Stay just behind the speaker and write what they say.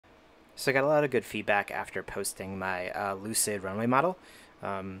So I got a lot of good feedback after posting my Lucid runway model.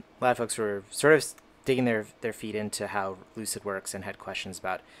 A lot of folks were sort of digging their feet into how Lucid works and had questions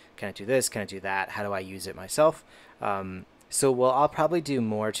about, can I do this, can I do that, how do I use it myself? I'll probably do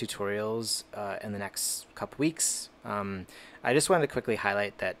more tutorials in the next couple weeks. I just wanted to quickly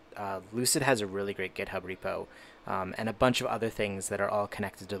highlight that Lucid has a really great GitHub repo and a bunch of other things that are all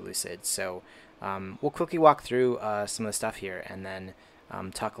connected to Lucid. We'll quickly walk through some of the stuff here and then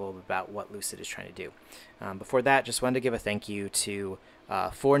talk a little bit about what Lucid is trying to do. Before that, just wanted to give a thank you to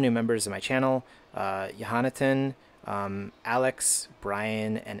 4 new members of my channel, Johanatan, Alex,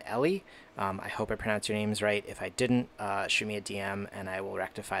 Brian, and Ellie. I hope I pronounced your names right. If I didn't, shoot me a DM and I will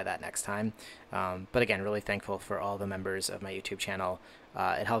rectify that next time. But again, really thankful for all the members of my YouTube channel.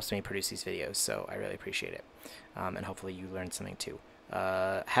 It helps me produce these videos, so I really appreciate it. And hopefully you learned something too.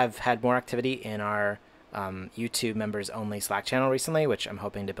 Have had more activity in our YouTube members only Slack channel recently, which I'm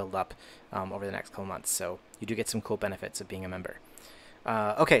hoping to build up over the next couple months. So you do get some cool benefits of being a member.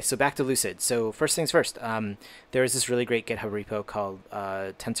 Okay, so back to Lucid. So first things first, there is this really great GitHub repo called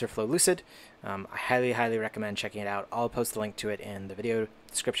TensorFlow Lucid. I highly recommend checking it out. I'll post a link to it in the video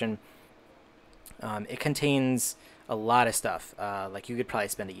description. It contains a lot of stuff. Like you could probably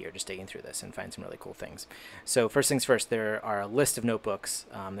spend a year just digging through this and find some really cool things. So first things first, there are a list of notebooks.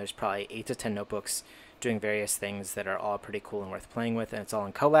 There's probably 8 to 10 notebooks doing various things that are all pretty cool and worth playing with, and it's all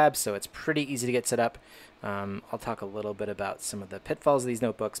in Colab, so it's pretty easy to get set up. I'll talk a little bit about some of the pitfalls of these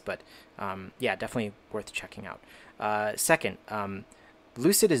notebooks, but yeah, definitely worth checking out. Second,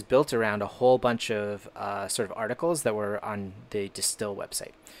 Lucid is built around a whole bunch of sort of articles that were on the Distill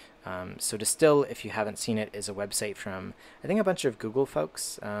website. So Distill, if you haven't seen it, is a website from, I think, a bunch of Google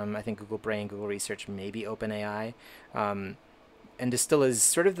folks. I think Google Brain, Google Research, maybe OpenAI. And Distill is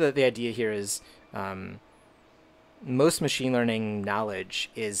sort of the idea here is most machine learning knowledge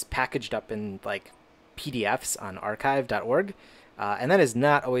is packaged up in like PDFs on archive.org. And that is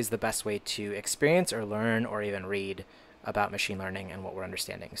not always the best way to experience or learn or even read about machine learning and what we're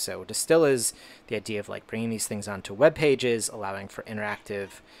understanding. So Distill is the idea of like bringing these things onto web pages, allowing for interactive,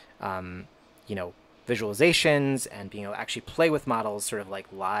 visualizations and being able to actually play with models sort of like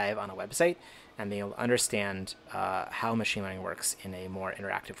live on a website and being able to understand how machine learning works in a more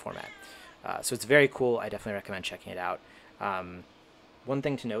interactive format. So it's very cool. I definitely recommend checking it out. One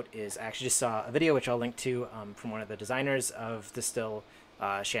thing to note is I actually just saw a video, which I'll link to, from one of the designers of Distill,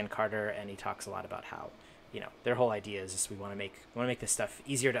 Shan Carter, and he talks a lot about how, their whole idea is just we want to make this stuff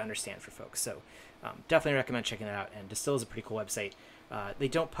easier to understand for folks. So definitely recommend checking it out. And Distill is a pretty cool website. They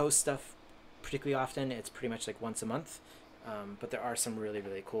don't post stuff particularly often. It's pretty much like once a month, but there are some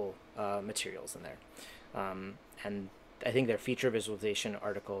really cool materials in there. And I think their feature visualization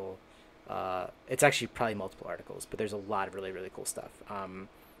article, it's actually probably multiple articles, but there's a lot of really cool stuff.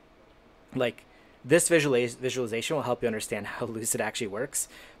 Like this visualization will help you understand how Lucid actually works,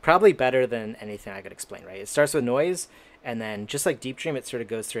 probably better than anything I could explain, right? It starts with noise, and then just like Deep Dream, it sort of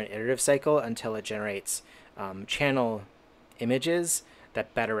goes through an iterative cycle until it generates channel images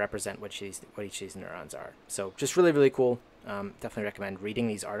that better represent what each of these neurons are. So just really cool. Definitely recommend reading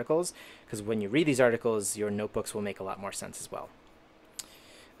these articles, because when you read these articles, your notebooks will make a lot more sense as well.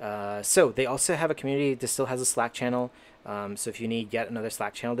 So they also have a community. This still has a Slack channel. So if you need yet another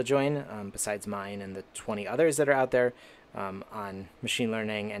Slack channel to join, besides mine and the 20 others that are out there on machine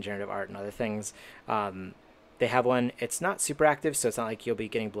learning and generative art and other things, they have one. It's not super active, so it's not like you'll be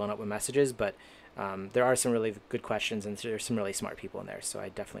getting blown up with messages, but there are some really good questions, and there's some really smart people in there. So I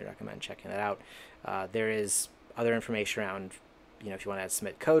definitely recommend checking that out. There is other information around, if you want to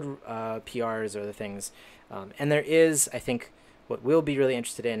submit code PRs or other things. And there is, I think, what we'll be really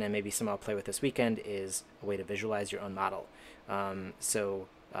interested in, and maybe some I'll play with this weekend, is a way to visualize your own model.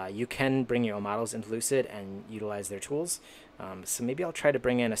 You can bring your own models into Lucid and utilize their tools. So maybe I'll try to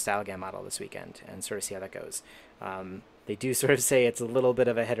bring in a StyleGAN model this weekend and sort of see how that goes. They do sort of say it's a little bit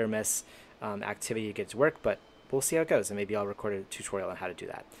of a hit or miss activity to get to work, but we'll see how it goes, and maybe I'll record a tutorial on how to do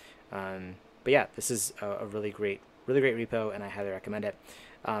that. But yeah, this is a really great repo, and I highly recommend it.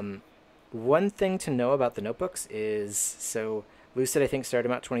 One thing to know about the notebooks is, so Lucid, I think, started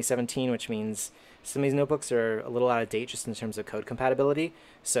about 2017, which means some of these notebooks are a little out of date just in terms of code compatibility.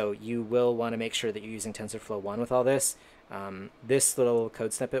 So you will want to make sure that you're using TensorFlow 1 with all this. This little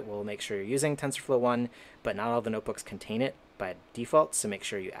code snippet will make sure you're using TensorFlow 1, but not all the notebooks contain it by default, so make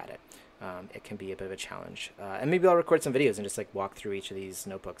sure you add it. It can be a bit of a challenge. And maybe I'll record some videos and just like walk through each of these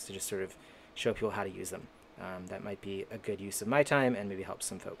notebooks to just sort of show people how to use them. That might be a good use of my time and maybe help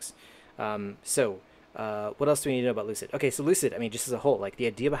some folks. What else do we need to know about Lucid? Okay, so Lucid, I mean, just as a whole, like the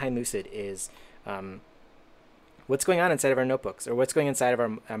idea behind Lucid is, what's going on inside of our notebooks, or what's going inside of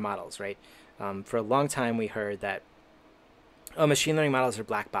our models, right? For a long time, we heard that, oh, machine learning models are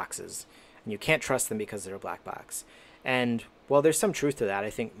black boxes, and you can't trust them because they're a black box. And while there's some truth to that, I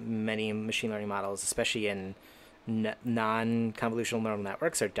think many machine learning models, especially in non-convolutional neural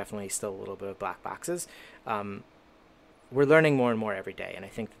networks, are definitely still a little bit of black boxes. We're learning more and more every day, and I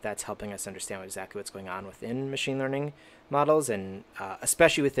think that's helping us understand exactly what's going on within machine learning models, and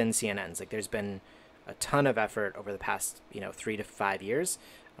especially within CNNs. Like, there's been a ton of effort over the past 3 to 5 years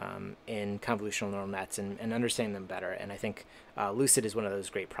in convolutional neural nets and understanding them better. And I think Lucid is one of those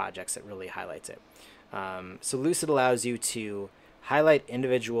great projects that really highlights it. So Lucid allows you to highlight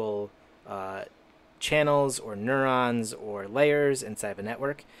individual channels or neurons or layers inside of a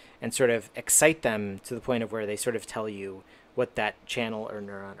network and sort of excite them to the point of where they sort of tell you what that channel or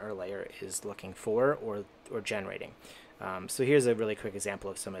neuron or layer is looking for or generating. So here's a really quick example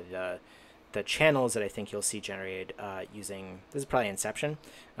of some of the channels that I think you'll see generated using, this is probably Inception.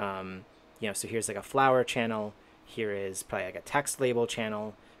 So here's like a flower channel. Here is probably like a text label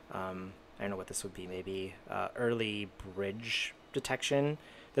channel. I don't know what this would be, maybe early bridge detection.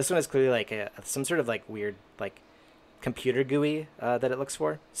 This one is clearly like some sort of like weird like computer GUI that it looks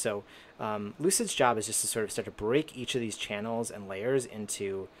for. So Lucid's job is just to sort of start to break each of these channels and layers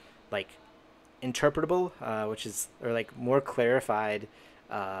into like interpretable, or like more clarified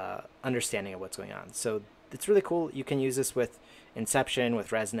understanding of what's going on. So it's really cool. You can use this with Inception, with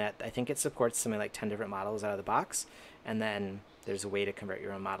ResNet. I think it supports something like 10 different models out of the box. And then there's a way to convert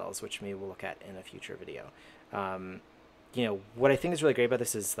your own models, which maybe we'll look at in a future video. What I think is really great about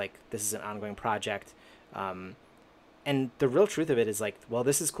this is like, this is an ongoing project. And the real truth of it is like, well,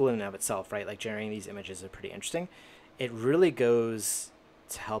 this is cool in and of itself, right? Like generating these images are pretty interesting. It really goes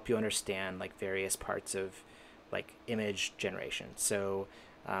to help you understand like various parts of like image generation. So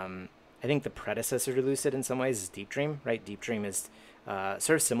I think the predecessor to Lucid in some ways is Deep Dream, right? Deep Dream is sort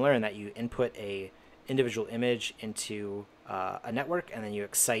of similar in that you input a individual image into a network, and then you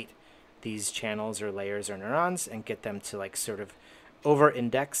excite these channels or layers or neurons and get them to like sort of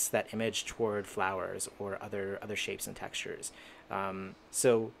over-index that image toward flowers or other shapes and textures.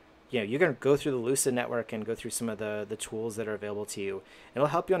 So you're going to go through the Lucid network and go through some of the tools that are available to you. It'll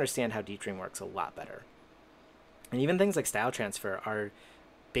help you understand how Deep Dream works a lot better. And even things like style transfer are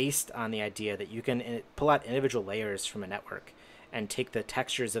based on the idea that you can pull out individual layers from a network and take the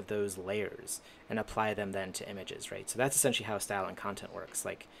textures of those layers and apply them then to images, right? So that's essentially how style and content works.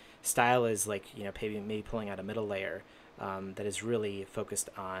 Like style is like, maybe pulling out a middle layer that is really focused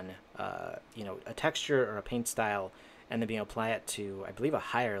on, a texture or a paint style, and then being able to apply it to, I believe, a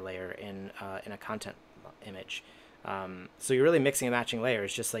higher layer in a content image. So you're really mixing and matching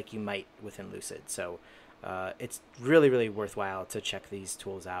layers just like you might within Lucid. So it's really, really worthwhile to check these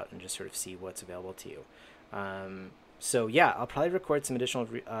tools out and just sort of see what's available to you. So yeah, I'll probably record some additional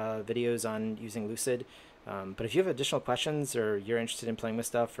videos on using Lucid. But if you have additional questions, or you're interested in playing with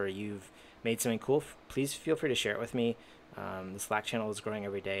stuff, or you've made something cool, please feel free to share it with me. The Slack channel is growing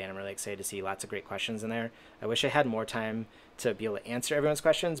every day, and I'm really excited to see lots of great questions in there. I wish I had more time to be able to answer everyone's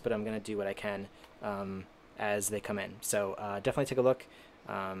questions, but I'm going to do what I can as they come in. So definitely take a look.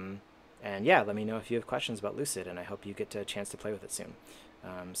 And yeah, let me know if you have questions about Lucid, and I hope you get a chance to play with it soon.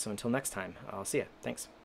 So until next time, I'll see you. Thanks.